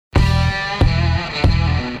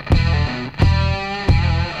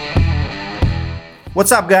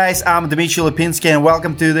What's up, guys? I'm Dmitry Lipinski, and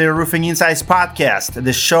welcome to the Roofing Insights podcast,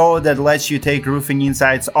 the show that lets you take roofing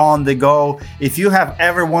insights on the go. If you have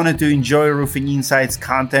ever wanted to enjoy Roofing Insights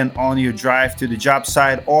content on your drive to the job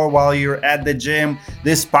site or while you're at the gym,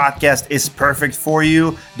 this podcast is perfect for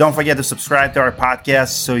you. Don't forget to subscribe to our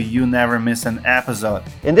podcast so you never miss an episode.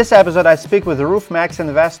 In this episode, I speak with RoofMax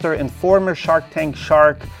investor and former Shark Tank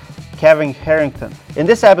shark, Kevin Harrington. In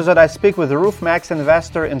this episode, I speak with the RoofMax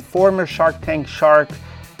investor and former Shark Tank shark,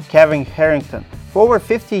 Kevin Harrington. For over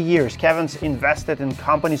 50 years, Kevin's invested in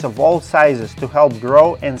companies of all sizes to help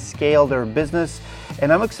grow and scale their business,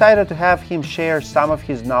 and I'm excited to have him share some of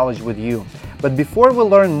his knowledge with you. But before we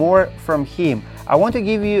learn more from him, I want to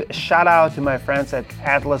give you a shout out to my friends at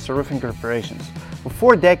Atlas Roofing Corporations. For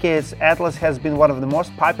 4 decades, Atlas has been one of the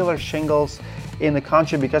most popular shingles in the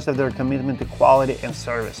country because of their commitment to quality and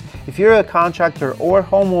service. If you're a contractor or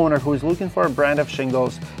homeowner who is looking for a brand of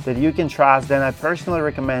shingles that you can trust, then I personally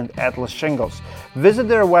recommend Atlas Shingles. Visit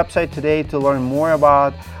their website today to learn more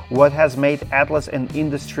about what has made Atlas an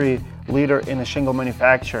industry leader in the shingle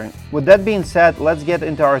manufacturing. With that being said, let's get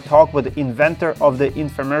into our talk with the inventor of the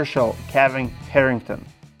infomercial, Kevin Harrington.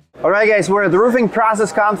 All right, guys, we're at the Roofing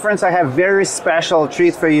Process Conference. I have a very special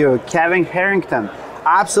treat for you, Kevin Harrington.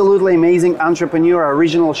 Absolutely amazing entrepreneur,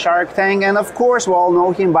 original Shark Tank, and of course we all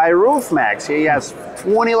know him by RoofMax. He has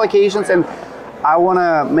 20 locations, and I want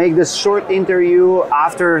to make this short interview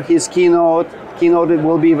after his keynote. It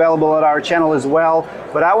will be available at our channel as well,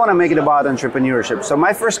 but I want to make it about entrepreneurship. So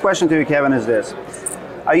my first question to you, Kevin, is this.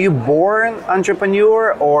 Are you born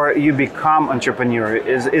entrepreneur or you become entrepreneur?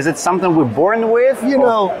 Is it something we're born with? You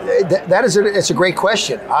know, it's a great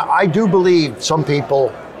question. I do believe some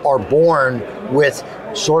people are born with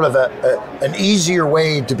sort of an easier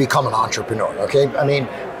way to become an entrepreneur, okay? I mean,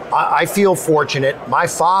 I feel fortunate. My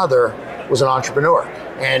father was an entrepreneur,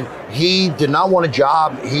 and he did not want a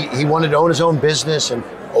job. He wanted to own his own business and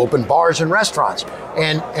open bars and restaurants.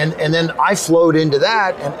 And then I flowed into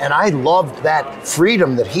that, and I loved that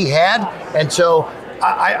freedom that he had. And so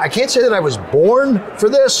I can't say that I was born for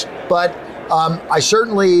this, but I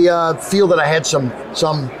certainly feel that I had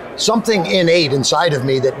something innate inside of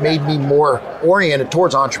me that made me more oriented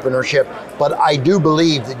towards entrepreneurship, but I do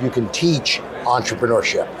believe that you can teach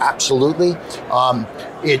entrepreneurship, absolutely.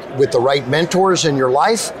 With the right mentors in your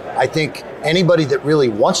life, I think anybody that really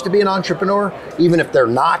wants to be an entrepreneur, even if they're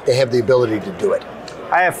not, they have the ability to do it.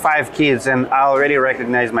 I have 5 kids, and I already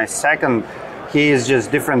recognize my second. He is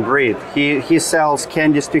just different breed. He sells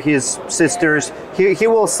candies to his sisters. He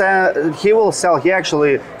will sell. He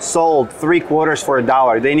actually sold 3 quarters for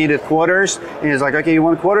 $1. They needed quarters, and he's like, okay, you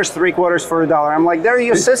want quarters? 3 quarters for $1. I'm like, they're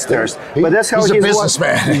your sisters. But that's how he's a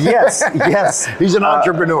businessman. Yes. He's an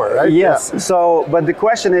entrepreneur, right? Yes. Yeah. So, but the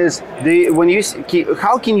question is,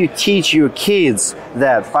 how can you teach your kids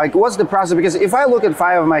that? Like, what's the process? Because if I look at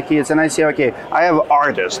 5 of my kids and I say, okay, I have an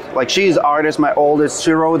artist. Like, she's an artist, my oldest.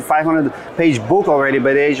 She wrote 500-page book already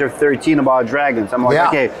by the age of 13 about dragons. I'm like,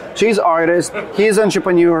 okay, she's artist, he's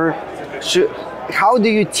entrepreneur. How do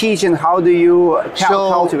you teach and how do you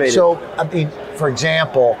cultivate it? So, I mean, for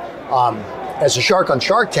example, as a shark on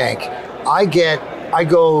Shark Tank, I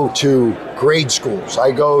go to grade schools,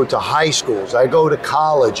 I go to high schools, I go to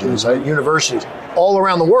colleges, universities, all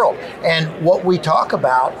around the world. And what we talk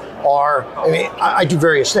about are, I do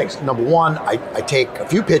various things. Number one, I take a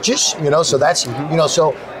few pitches, so that's,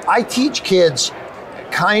 so I teach kids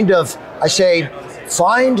I say,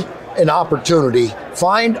 find an opportunity,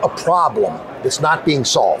 find a problem that's not being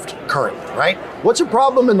solved currently, right? What's a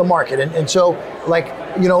problem in the market? And so, like,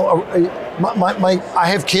 I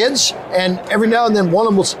have kids, and every now and then one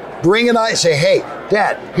of them will bring an eye and say, hey,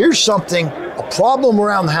 Dad, here's something, a problem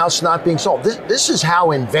around the house not being solved. This is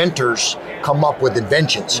how inventors come up with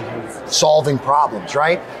inventions, solving problems,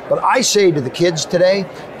 right? But I say to the kids today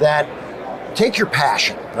that take your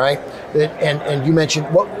passion, right? And you mentioned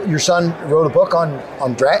your son wrote a book on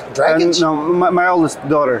dragons? No, my oldest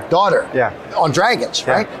daughter. Yeah. On dragons,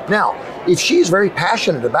 right? Now, if she's very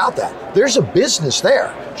passionate about that, there's a business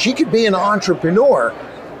there. She could be an entrepreneur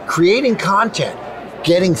creating content,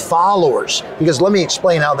 getting followers, because let me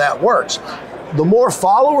explain how that works. The more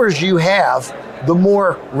followers you have, the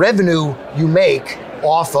more revenue you make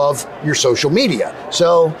off of your social media.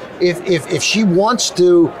 So if she wants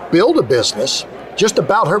to build a business just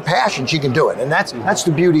about her passion, she can do it. And that's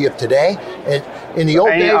the beauty of today. In the old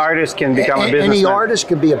days, any artist can become a businessman. Any artist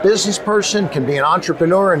can be a business person, can be an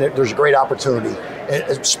entrepreneur, and there's a great opportunity,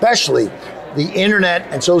 especially the internet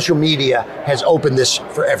and social media has opened this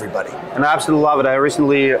for everybody. And I absolutely love it. I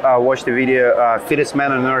recently watched the video, fittest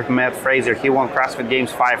man on earth, Matt Fraser. He won CrossFit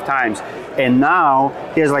Games 5 times. And now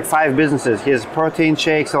he has like 5 businesses. He has protein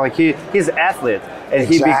shakes. So like he's an athlete. And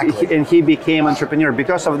exactly. he became entrepreneur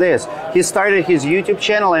because of this. He started his YouTube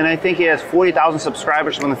channel, and I think he has 40,000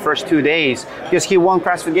 subscribers in the first 2 days because he won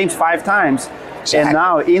CrossFit Games 5 times. Exactly. And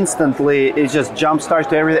now instantly it just jump starts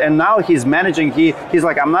to everything. And now he's managing. He's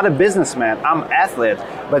like, I'm not a businessman, I'm an athlete,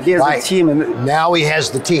 but he has a team. And now he has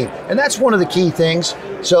the team, and that's one of the key things.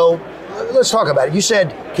 So let's talk about it. You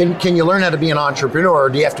said, can you learn how to be an entrepreneur, or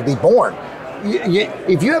do you have to be born?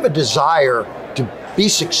 If you have a desire to be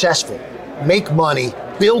successful, make money,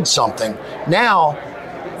 build something, now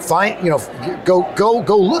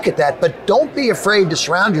go look at that, but don't be afraid to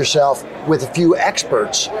surround yourself with a few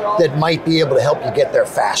experts that might be able to help you get there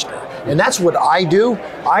faster. And that's what I do.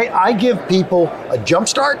 I give people a jump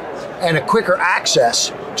start and a quicker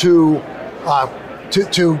access to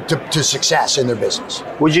success in their business.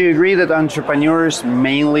 Would you agree that entrepreneurs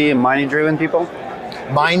mainly money-driven people?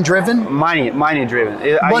 Mind-driven?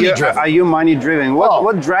 Money-driven. Money-driven. Are you money-driven?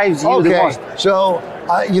 What drives you the most? So,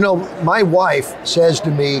 my wife says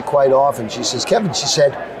to me quite often, she says, Kevin, she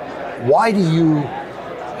said, why do you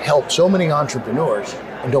help so many entrepreneurs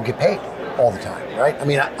and don't get paid all the time, right? I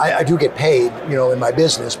mean, I do get paid, in my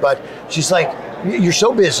business, but she's like, you're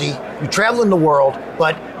so busy, you're traveling the world,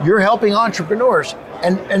 but you're helping entrepreneurs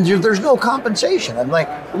and there's no compensation. I'm like,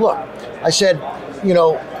 look, I said,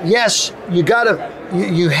 yes,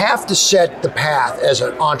 you have to set the path as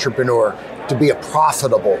an entrepreneur to be a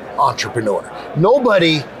profitable entrepreneur.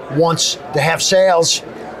 Nobody wants to have sales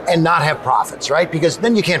and not have profits, right? Because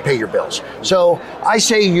then you can't pay your bills. So I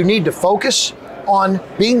say you need to focus on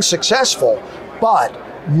being successful, but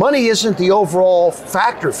money isn't the overall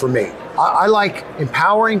factor for me. I like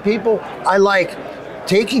empowering people. I like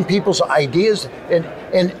taking people's ideas, and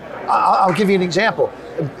I'll give you an example.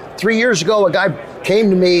 3 years ago, a guy came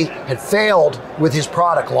to me, had failed with his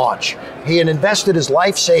product launch. He had invested his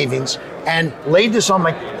life savings and laid this on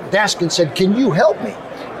my desk and said, can you help me?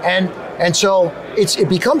 And so it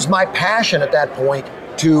becomes my passion at that point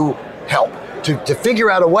to help, to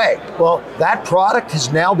figure out a way. Well, that product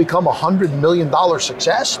has now become a $100 million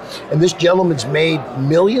success, and this gentleman's made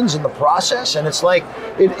millions in the process, and it's like,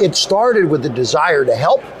 it started with the desire to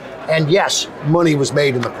help, and yes, money was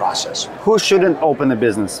made in the process. Who shouldn't open a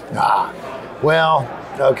business? Well,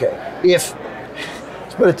 okay. Let's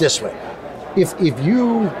put it this way: if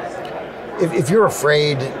you're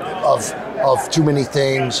afraid of too many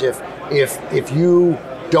things, if you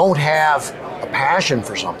don't have a passion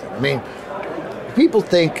for something, I mean, people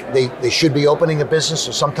think they should be opening a business,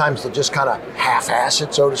 so sometimes they'll just kind of half-ass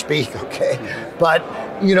it, so to speak. Okay, but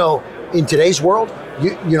in today's world,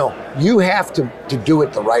 you have to do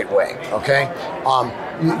it the right way. Okay,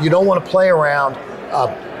 you don't want to play around.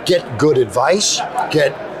 Get good advice.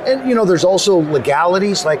 There's also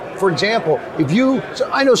legalities. Like, for example,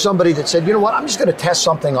 I know somebody that said, I'm just going to test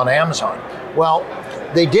something on Amazon. Well,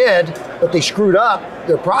 they did, but they screwed up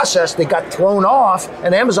their process. They got thrown off,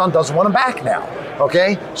 and Amazon doesn't want them back now.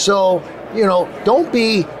 Okay, so don't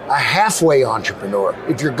be a halfway entrepreneur.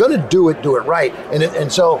 If you're going to do it right.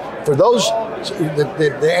 And so for those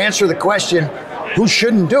that answer the question, who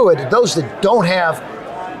shouldn't do it? Those that don't have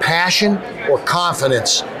passion or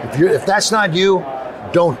confidence. If that's not you,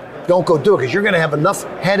 don't go do it, because you're going to have enough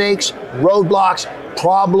headaches, roadblocks,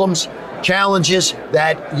 problems, challenges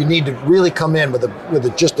that you need to really come in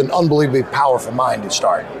with just an unbelievably powerful mind to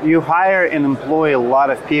start. You hire and employ a lot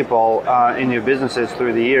of people in your businesses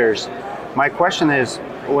through the years. My question is,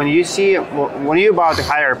 when you're about to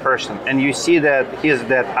hire a person and you see that he has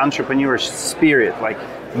that entrepreneur spirit, like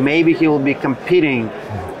maybe he will be competing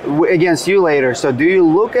against you later. So do you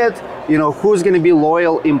look at, who's going to be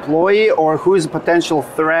loyal employee or who's a potential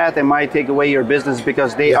threat that might take away your business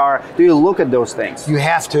because they are? Do you look at those things? You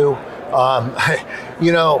have to.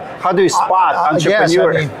 How do you spot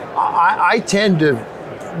entrepreneur? Yes, I tend to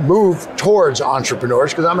move towards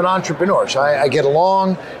entrepreneurs because I'm an entrepreneur, so I get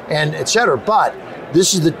along and etc. But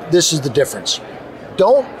this is the difference.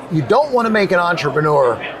 You don't want to make an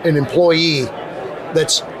entrepreneur an employee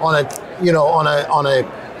that's on a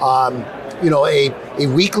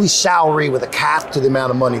weekly salary with a cap to the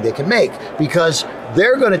amount of money they can make, because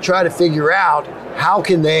they're going to try to figure out how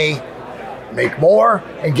can they make more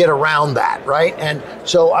and get around that, right? And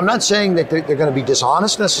so I'm not saying that they're going to be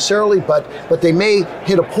dishonest necessarily, but they may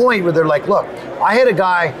hit a point where they're like, look, I had a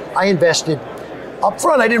guy, I invested up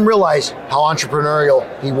front, I didn't realize how entrepreneurial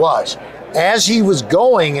he was. As he was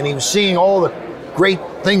going and he was seeing all the great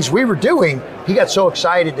things we were doing, he got so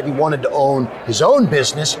excited that he wanted to own his own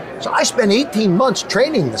business. So I spent 18 months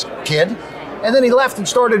training this kid, and then he left and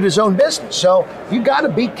started his own business. So you got to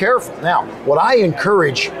be careful. Now, what I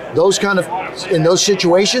encourage in those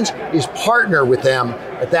situations is partner with them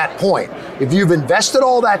at that point. If you've invested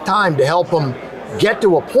all that time to help them get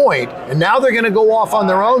to a point, and now they're going to go off on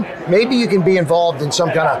their own, maybe you can be involved in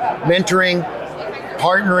some kind of mentoring,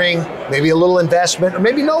 partnering, maybe a little investment, or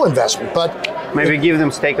maybe no investment, but maybe give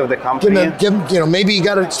them stake of the company. Give them, maybe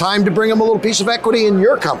it's time to bring them a little piece of equity in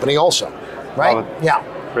your company also, right? Yeah.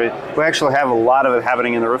 Great. We actually have a lot of it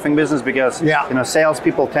happening in the roofing business because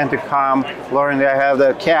salespeople tend to come, learn they have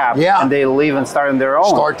the cap, and they leave and start their own.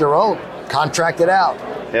 Start their own, contract it out.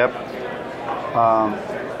 Yep.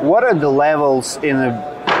 What are the levels in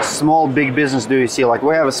a small, big business do you see? Like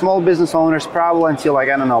we have a small business owners probably until I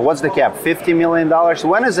don't know, what's the cap? $50 million?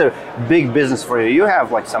 When is a big business for you? You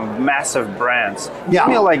have like some massive brands. Give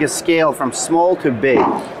me like a scale from small to big.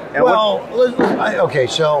 And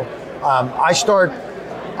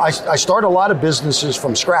I start a lot of businesses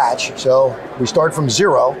from scratch. So we start from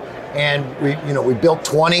zero, and we built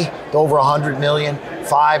 20 to over 100 million,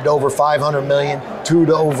 5 to over 500 million, 2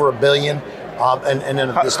 to over a billion. And then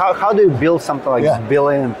how do you build something like a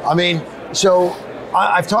billion? I mean, so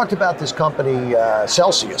I've talked about this company,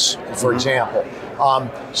 Celsius, for example.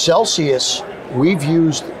 Celsius, we've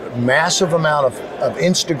used massive amount of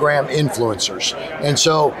Instagram influencers. And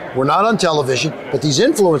so we're not on television, but these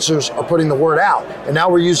influencers are putting the word out. And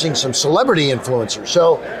now we're using some celebrity influencers.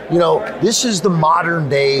 So, this is the modern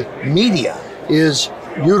day media, is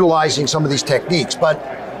utilizing some of these techniques. But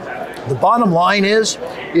the bottom line is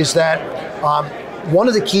that one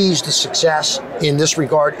of the keys to success in this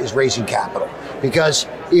regard is raising capital. Because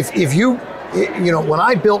if you when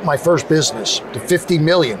I built my first business to 50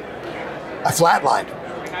 million, I flatlined.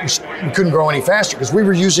 We couldn't grow any faster because we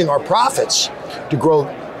were using our profits to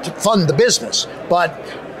fund the business. But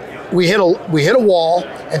we hit a wall,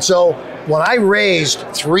 and so when I raised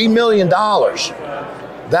 $3 million,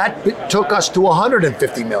 that took us to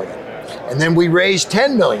 150 million. And then we raised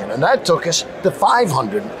 10 million, and that took us to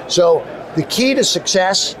 500. So the key to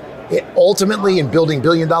success ultimately in building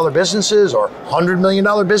billion-dollar businesses or $100 million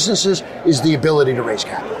businesses is the ability to raise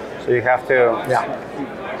capital. So you have to...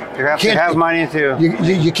 You have to have money to...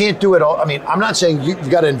 You can't do it all. I mean, I'm not saying you've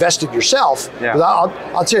got to invest it yourself. Yeah.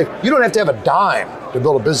 I'll tell you don't have to have a dime to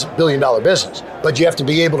build a billion-dollar business, but you have to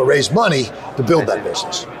be able to raise money to build that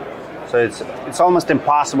business. So it's almost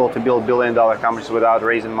impossible to build billion-dollar companies without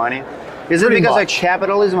raising money? Is it because of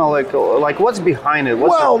capitalism, or like what's behind it?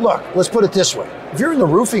 Look, let's put it this way. If you're in the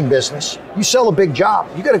roofing business, you sell a big job,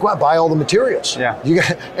 you got to go out and buy all the materials. Yeah. You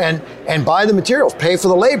got and buy the materials, pay for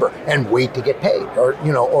the labor, and wait to get paid, or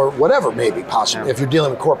whatever may be possible. Yeah. If you're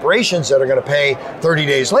dealing with corporations that are going to pay 30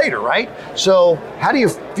 days later, right? So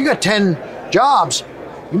if you got 10 jobs,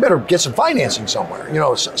 you better get some financing somewhere,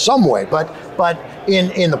 some way. But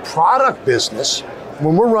in the product business,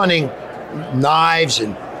 when we're running knives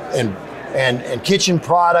and kitchen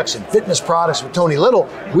products and fitness products with Tony Little,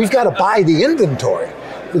 we've got to buy the inventory.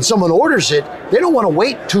 When someone orders it, they don't want to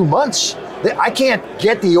wait 2 months. I can't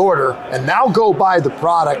get the order and now go buy the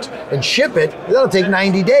product and ship it. That'll take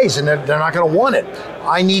 90 days and they're not going to want it.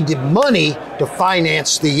 I need the money to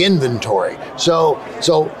finance the inventory. So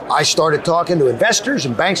I started talking to investors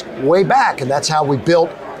and banks way back, and that's how we built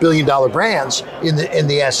billion-dollar brands in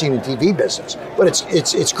the as seen in TV business. But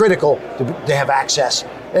it's critical to have access.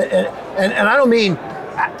 And I don't mean,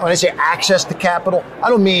 when I say access to capital, I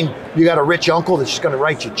don't mean you got a rich uncle that's just going to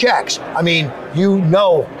write you checks. I mean, you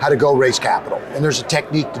know how to go raise capital, and there's a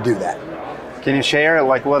technique to do that. Can you share,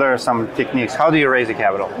 what are some techniques? How do you raise the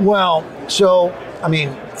capital? Well,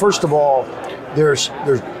 first of all,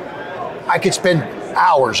 I could spend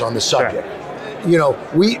hours on the subject. Sure.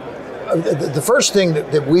 The first thing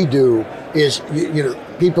that we do is,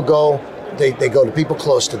 people go, they go to people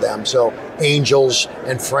close to them, so angels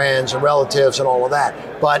and friends and relatives and all of that.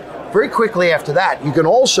 But very quickly after that,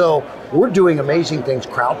 we're doing amazing things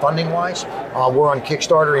crowdfunding-wise. We're on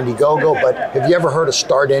Kickstarter, Indiegogo, but have you ever heard of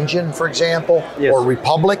Start Engine, for example? Yes. Or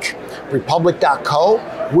Republic.co?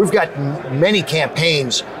 We've got many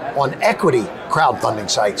campaigns on equity crowdfunding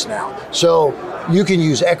sites now. So you can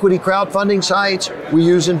use equity crowdfunding sites. We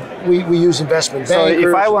use investment bankers. So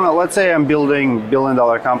if I want to, let's say I'm building $1 billion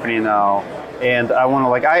company now, and I want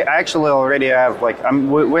to, I actually already have,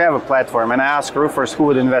 we have a platform, and I ask roofers who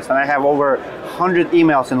would invest, and I have over 100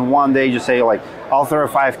 emails in one day just say, I'll throw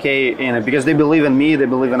 $5K in it, because they believe in me, they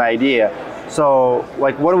believe in the idea. So,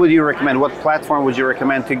 what would you recommend? What platform would you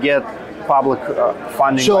recommend to get public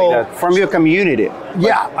funding like that from your community?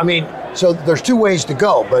 Yeah, so there's two ways to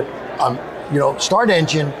go, but Start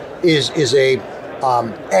Engine is a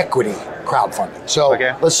equity crowdfunding. So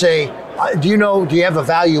let's say, do you have a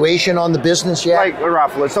valuation on the business yet? Like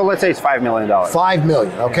roughly. So let's say it's $5 million. $5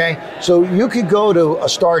 million, okay? So you could go to a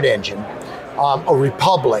Start Engine, a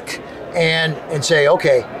Republic, and say,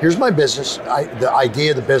 okay, here's my business, the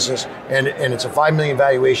idea of the business, and it's a $5 million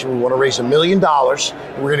valuation. We want to raise $1 million,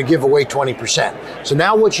 and we're going to give away 20%. So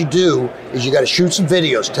now what you do is you got to shoot some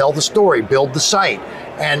videos, tell the story, build the site,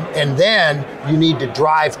 and then you need to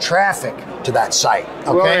drive traffic to that site.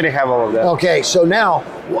 Okay? We already have all of that. Okay, so now,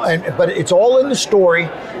 but it's all in the story.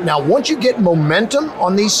 Now, once you get momentum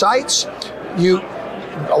on these sites,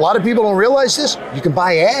 a lot of people don't realize this, you can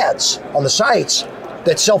buy ads on the sites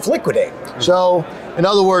that self-liquidate. So, in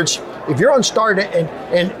other words, if you're on Start,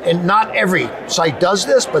 and not every site does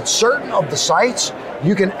this, but certain of the sites,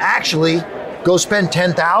 you can actually go spend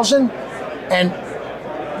 $10,000, and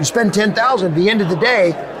you spend $10,000, at the end of the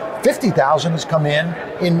day, $50,000 has come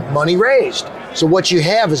in money raised. So what you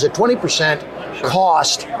have is a 20%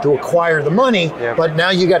 cost to acquire the money, but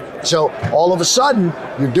now so all of a sudden,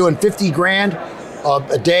 you're doing 50 grand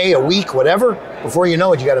a day, a week, whatever. Before you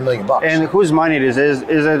know it, you got $1 million. And whose money it is? Is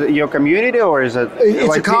it your community, or is it? It's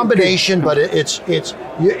like a combination, but it's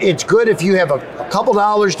good if you have a couple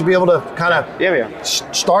dollars to be able to kind of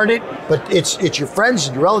start it. But it's your friends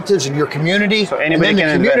and your relatives and your community, so anybody and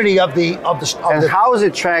then the community invest. And how is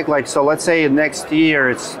it tracked? Like, so let's say next year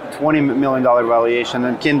it's $20 million valuation,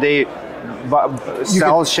 and can they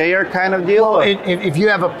sell share kind of deal? Well, if you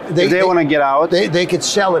have if they want to get out, they could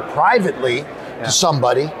sell it privately to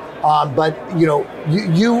somebody. But you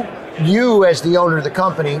as the owner of the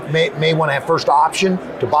company may want to have first option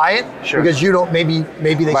to buy it, because you don't. Maybe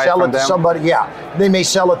they sell it to somebody. Yeah, they may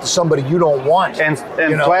sell it to somebody you don't want. And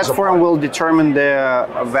platform will determine the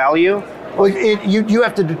value. Well, you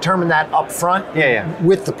have to determine that up front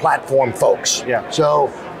with the platform folks. Yeah. So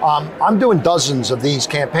I'm doing dozens of these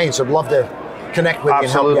campaigns. So I'd love to connect with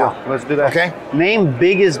Absolutely. you and help you out. Let's do that. Okay. Name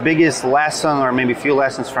biggest lesson, or maybe a few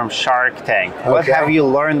lessons from Shark Tank. Okay. What have you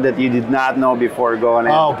learned that you did not know before going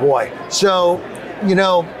in? Oh boy. So,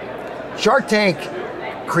 Shark Tank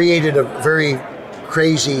created a very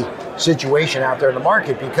crazy situation out there in the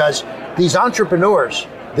market, because these entrepreneurs,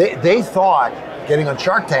 they thought getting on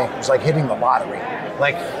Shark Tank was like hitting the lottery.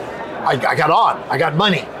 Like, I got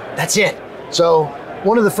money, that's it. So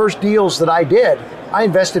one of the first deals that I did, I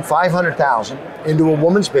invested $500,000 into a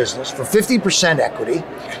woman's business for 50% equity,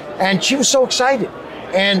 and she was so excited.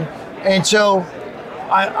 And so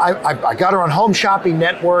I got her on Home Shopping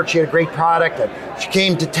Network. She had a great product. And she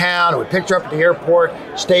came to town, and we picked her up at the airport,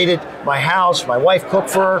 stayed at my house. My wife cooked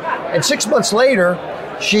for her, and 6 months later,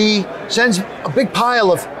 she sends a big pile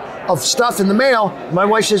of stuff in the mail. My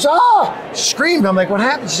wife says, she screamed. I'm like, what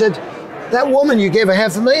happened? She said, that woman you gave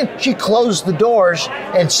 $500,000, she closed the doors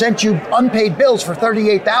and sent you unpaid bills for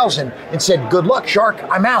 $38,000 and said, good luck, Shark,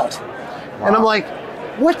 I'm out. Wow. And I'm like,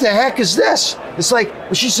 what the heck is this? It's like,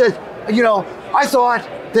 she said, I thought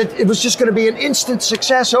that it was just going to be an instant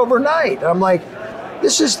success overnight. And I'm like,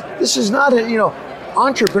 this is not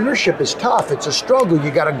entrepreneurship is tough. It's a struggle.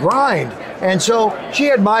 You got to grind. And so she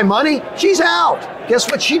had my money. She's out. Guess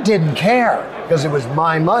what? She didn't care, because it was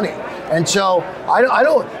my money. And so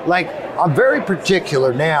I'm very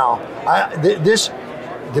particular now.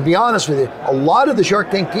 To be honest with you, a lot of the Shark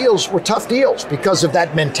Tank deals were tough deals because of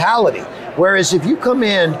that mentality. Whereas if you come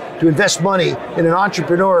in to invest money in an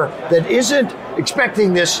entrepreneur that isn't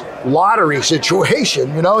expecting this lottery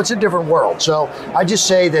situation, it's a different world. So I just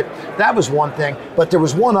say that was one thing, but there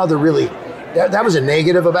was one other really, that was a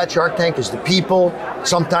negative about Shark Tank, is the people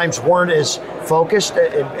sometimes weren't as focused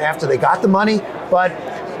after they got the money. But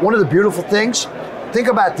one of the beautiful things, think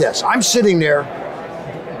about this. I'm sitting there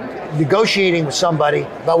negotiating with somebody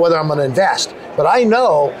about whether I'm going to invest, but I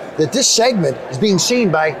know that this segment is being seen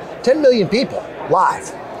by 10 million people live,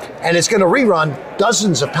 and it's going to rerun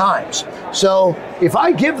dozens of times. So if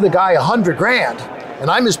I give the guy $100,000 and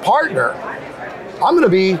I'm his partner, I'm going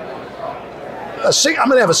to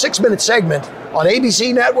have a 6-minute segment on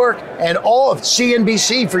ABC Network and all of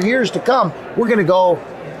CNBC for years to come. We're going to go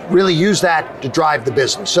really use that to drive the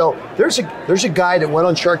business. So there's a guy that went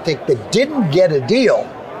on Shark Tank that didn't get a deal,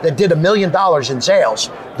 that did $1 million in sales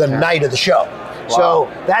the night of the show. Wow.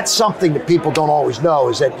 So that's something that people don't always know,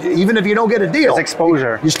 is that even if you don't get a deal, it's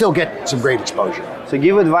exposure. You still get some great exposure. So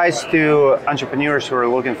give advice to entrepreneurs who are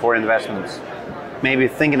looking for investments, maybe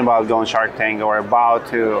thinking about going Shark Tank or about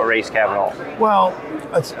to raise capital. Well,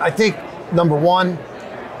 I think number one,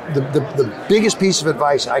 the biggest piece of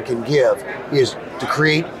advice I can give is to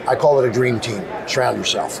create, I call it a dream team. Surround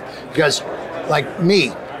yourself. Because like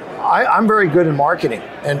me, I'm very good in marketing,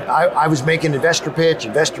 and I was making investor pitch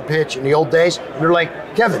in the old days. And they're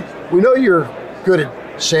like, Kevin, we know you're good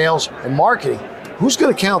at sales and marketing. Who's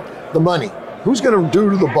going to count the money? Who's going to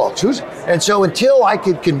do the books? And so until I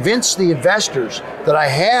could convince the investors that I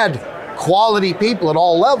had quality people at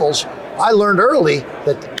all levels, I learned early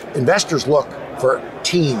that investors look for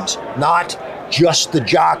teams, not just the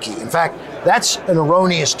jockey. In fact, that's an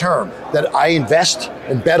erroneous term, that I invest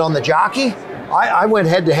and bet on the jockey. I went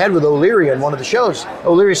head to head with O'Leary on one of the shows.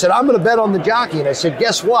 O'Leary said, I'm going to bet on the jockey. And I said,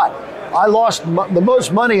 guess what? I lost the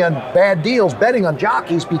most money on bad deals betting on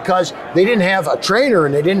jockeys because they didn't have a trainer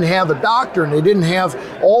and they didn't have a doctor and they didn't have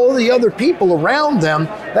all the other people around them.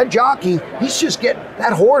 That jockey,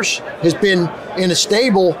 that horse has been in a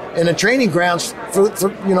stable in a training grounds for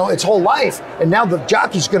its whole life. And now the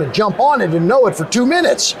jockey's going to jump on it and know it for 2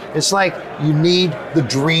 minutes. It's like you need the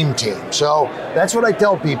dream team. So that's what I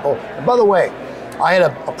tell people. And by the way, I had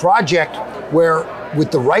a project where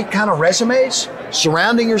with the right kind of resumes,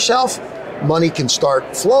 surrounding yourself, money can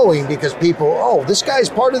start flowing because people, this guy's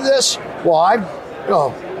part of this. Well,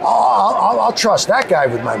 I'll trust that guy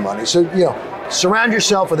with my money. So, surround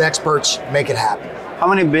yourself with experts, make it happen. How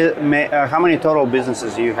many total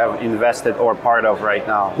businesses do you have invested or part of right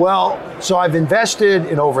now? Well, so I've invested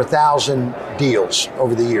in over 1,000 deals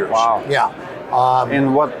over the years. Wow. Yeah.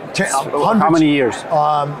 In what? Hundreds. How many years?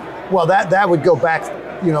 Well, that would go back,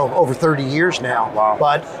 over 30 years now. Wow.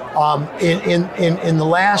 But in the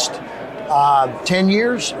last 10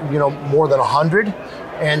 years, more than 100.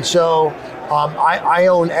 And so I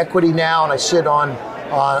own equity now, and I sit on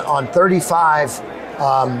 35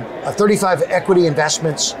 equity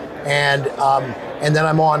investments, and then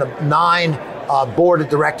I'm on 9 board of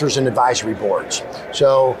directors and advisory boards.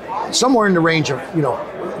 So somewhere in the range of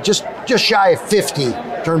just shy of 50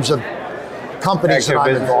 in terms of companies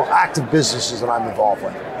active businesses that I'm involved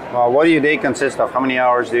with. What do your day consist of? How many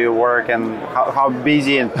hours do you work, and how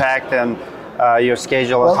busy and packed and your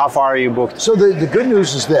schedule, and how far are you booked? So the good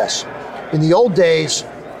news is this: in the old days,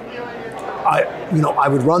 I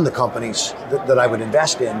would run the companies that I would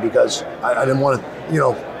invest in because I didn't want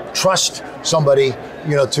to trust somebody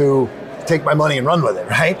to take my money and run with it,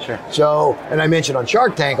 right? Sure. So, and I mentioned on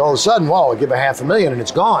Shark Tank, all of a sudden, I'll give $500,000 and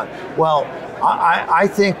it's gone. Well, I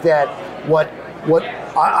think that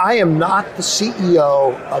I am not the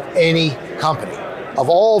CEO of any company. Of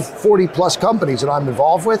all 40 plus companies that I'm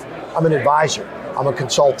involved with, I'm an advisor, I'm a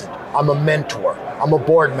consultant, I'm a mentor, I'm a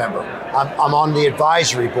board member, I'm on the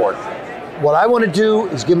advisory board. What I want to do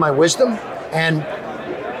is give my wisdom and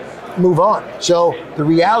move on. So the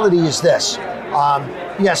reality is this.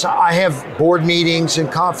 Yes, I have board meetings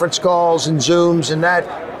and conference calls and Zooms and that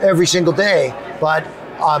every single day, but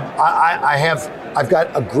I've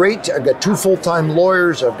got 2 full-time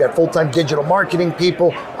lawyers, I've got full-time digital marketing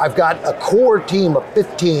people, I've got a core team of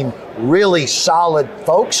 15 really solid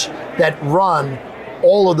folks that run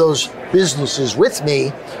all of those businesses with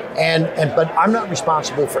me, but I'm not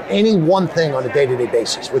responsible for any one thing on a day-to-day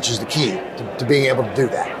basis, which is the key to being able to do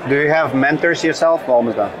that. Do you have mentors yourself?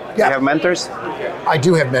 Almost done. Yeah. Do you have mentors? I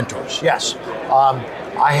do have mentors, yes.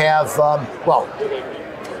 I have,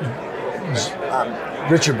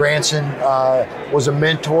 Richard Branson was a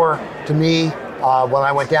mentor to me when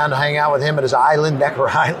I went down to hang out with him at his island, Necker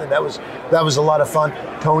Island. That was a lot of fun.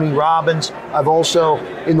 Tony Robbins. I've also,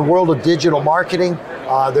 in the world of digital marketing,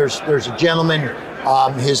 there's a gentleman,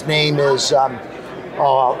 his name is,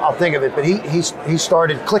 I'll think of it, but he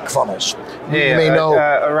started ClickFunnels. You may know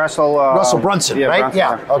Russell Brunson, right? Brunson.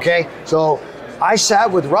 Yeah, okay. So I sat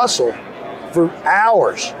with Russell for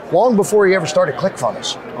hours, long before he ever started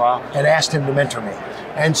ClickFunnels. Wow. And asked him to mentor me.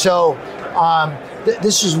 And so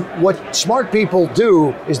this is what smart people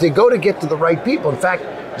do, is they go to get to the right people. In fact,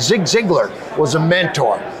 Zig Ziglar was a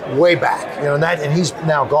mentor way back, and he's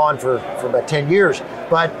now gone for about 10 years.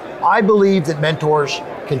 But I believe that mentors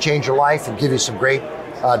can change your life and give you some great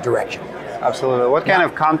direction. Absolutely. What kind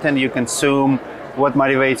of content you consume? What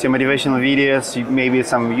motivates you? Motivational videos, maybe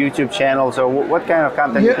some YouTube channels, or what kind of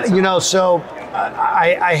content you consume? So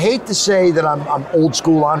I hate to say that I'm old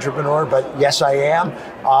school entrepreneur, but yes, I am.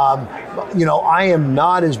 I am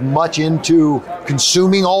not as much into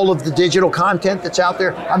consuming all of the digital content that's out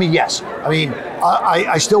there. I mean, yes.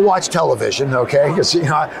 I still watch television, okay? Because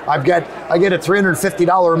I get a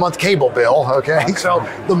 $350 a month cable bill, okay? So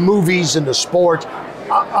the movies and the sports.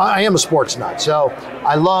 I am a sports nut, so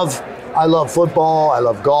I love football, I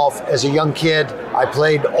love golf. As a young kid, I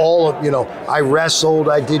played I wrestled,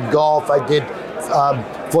 I did golf, I did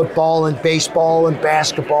football and baseball and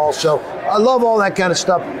basketball. So I love all that kind of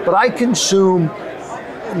stuff, but I consume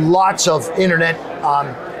lots of internet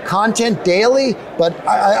content daily, but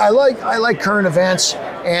I like current events,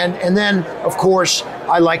 and then of course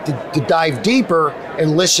I like to dive deeper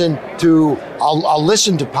and listen to. I'll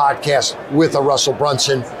listen to podcasts with a Russell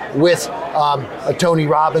Brunson, with a Tony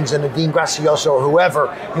Robbins and a Dean Graziosi or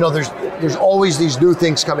whoever. There's always these new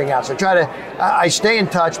things coming out. So I stay in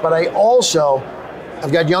touch, but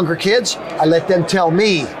I've got younger kids. I let them tell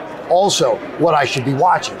me also what I should be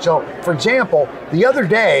watching. So, for example, the other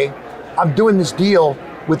day, I'm doing this deal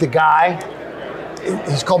with a guy.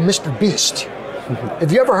 He's called Mr. Beast.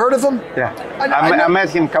 Have you ever heard of him? Yeah, I met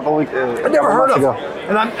him a couple weeks ago. I never heard of him.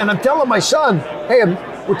 And I'm telling my son, hey,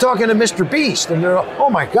 we're talking to Mr. Beast, and they're like, oh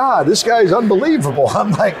my God, this guy's unbelievable.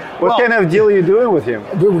 I'm like, what kind of deal are you doing with him?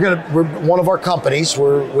 We're one of our companies.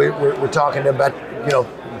 We're talking about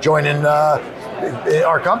joining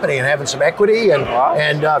our company and having some equity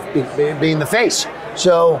and being the face.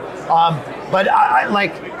 So, but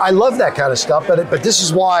I love that kind of stuff. But this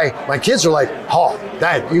is why my kids are like, oh,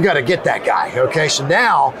 Dad, you got to get that guy. Okay, so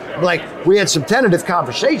now we had some tentative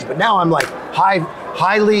conversation, but now I'm like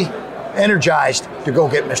highly energized to go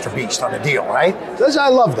get Mr. Beast on a deal, right? So I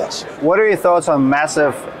love this. What are your thoughts on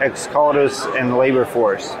massive exodus in labor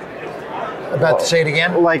force? About to say it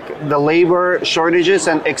again? Like the labor shortages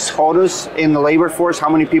and exodus in the labor force, how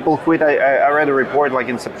many people quit? I read a report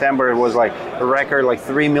in September, it was a record,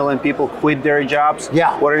 3 million people quit their jobs.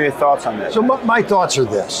 Yeah. What are your thoughts on this? So my thoughts are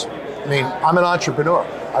this. I mean, I'm an entrepreneur.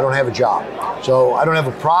 I don't have a job. So I don't have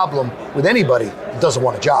a problem with anybody that doesn't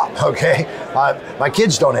want a job, okay? My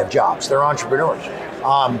kids don't have jobs. They're entrepreneurs.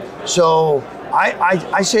 So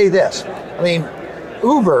I say this. I mean,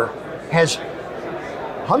 Uber has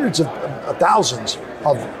hundreds of thousands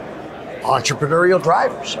of entrepreneurial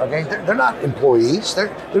drivers. Okay, they're not employees. They're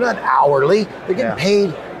not hourly. They're getting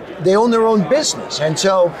paid. They own their own business, and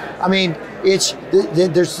so I mean,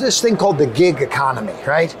 there's this thing called the gig economy,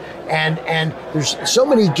 right? And there's so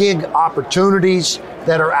many gig opportunities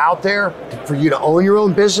that are out there for you to own your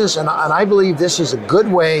own business, and I believe this is a good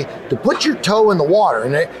way to put your toe in the water.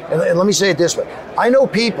 And let me say it this way: I know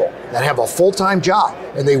people that have a full-time job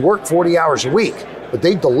and they work 40 hours a week, but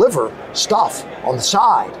they deliver stuff on the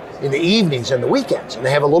side in the evenings and the weekends, and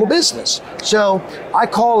they have a little business. So I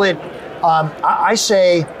call it, I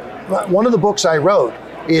say, one of the books I wrote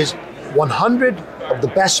is 100 of the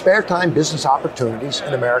best spare time business opportunities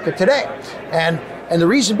in America today. And the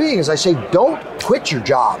reason being is I say, don't quit your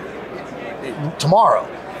job tomorrow.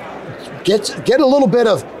 Get a little bit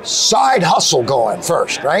of side hustle going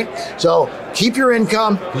first, right? So keep your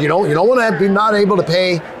income. You don't want to be not able to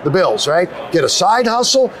pay the bills, right? Get a side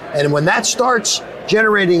hustle, and when that starts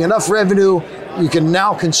generating enough revenue, you can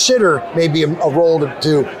now consider maybe a role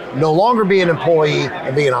to no longer be an employee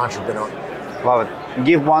and be an entrepreneur. Love it.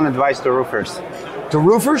 Give one advice to roofers. To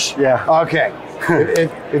roofers? Yeah. Okay.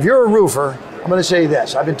 if you're a roofer, I'm going to say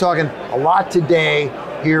this. I've been talking a lot today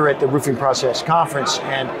here at the Roofing Process Conference,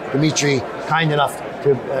 and Dimitri, kind enough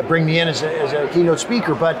to bring me in as a keynote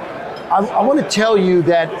speaker. But I want to tell you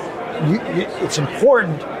that it's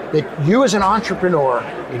important that you as an entrepreneur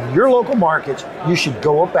in your local markets, you should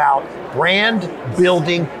go about brand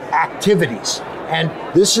building activities. And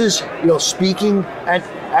this is, speaking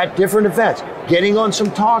at different events, getting on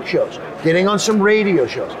some talk shows, getting on some radio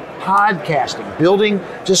shows, podcasting, building,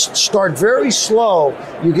 just start very slow.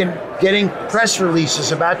 You can getting press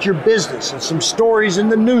releases about your business and some stories in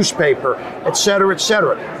the newspaper, et cetera, et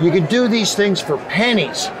cetera. You can do these things for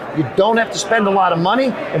pennies. You don't have to spend a lot of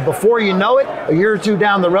money, and before you know it, a year or two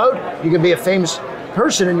down the road, you can be a famous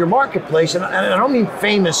person in your marketplace. And I don't mean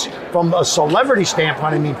famous from a celebrity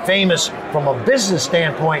standpoint, I mean famous from a business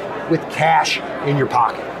standpoint with cash in your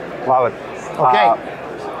pocket. Love it. Okay.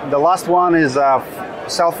 The last one is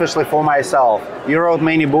selfishly for myself. You wrote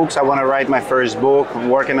many books. I want to write my first book. I'm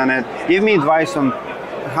working on it. Give me advice on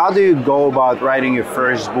how do you go about writing your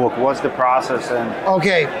first book? What's the process?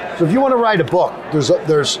 Okay, so if you want to write a book,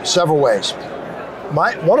 there's several ways.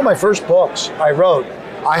 One of my first books I wrote,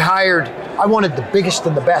 I wanted the biggest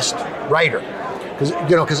and the best writer.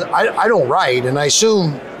 Because I don't write, and I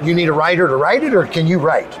assume you need a writer to write it, or can you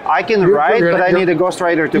write? I can write, but I need a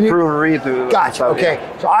ghostwriter to proofread. Gotcha, okay.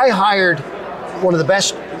 So I hired one of the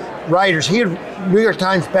best writers. He had New York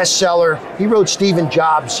Times bestseller. He wrote Stephen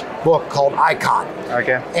Jobs' book called Icon.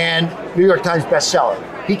 Okay. And New York Times bestseller.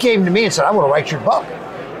 He came to me and said, I want to write your book.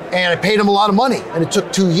 And I paid him a lot of money, and it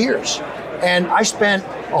took 2 years. And I spent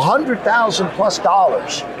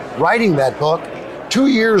 $100,000+ writing that book, 2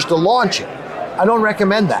 years to launch it. I don't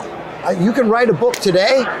recommend that. You can write a book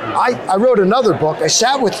today. I wrote another book. I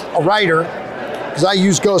sat with a writer, because I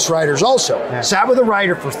use ghostwriters also. Yeah. Sat with a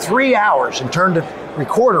writer for 3 hours and turned the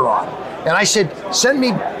recorder on. And I said, send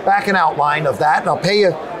me back an outline of that and I'll pay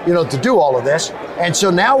you, to do all of this. And so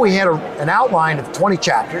now we had an outline of 20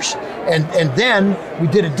 chapters. And then we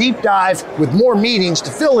did a deep dive with more meetings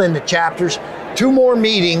to fill in the chapters, 2 more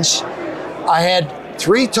meetings. I had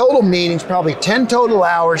 3 total meetings, probably 10 total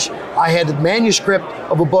hours. I had the manuscript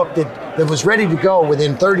of a book that was ready to go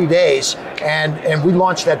within 30 days, and we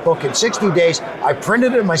launched that book in 60 days. I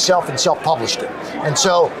printed it myself and self-published it. And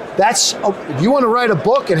so that's, if you want to write a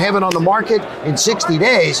book and have it on the market in 60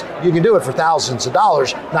 days, you can do it for thousands of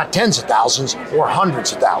dollars, not tens of thousands or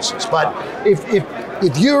hundreds of thousands. But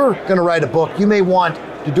if you're going to write a book, you may want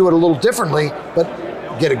to do it a little differently, but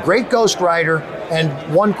get a great ghostwriter.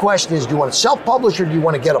 And one question is, do you want to self-publish or do you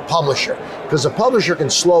want to get a publisher? Because a publisher can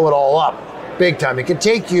slow it all up big time. It can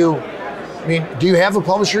take you, do you have a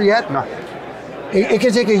publisher yet? No. It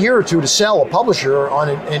can take a year or 2 to sell a publisher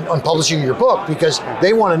on publishing your book, because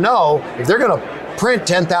they want to know if they're going to print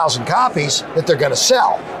 10,000 copies that they're going to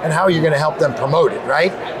sell, and how you're going to help them promote it,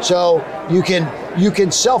 right? So you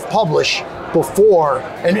can self-publish before,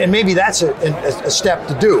 and maybe that's a step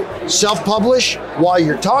to do. Self-publish while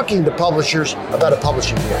you're talking to publishers about a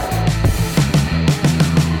publishing deal.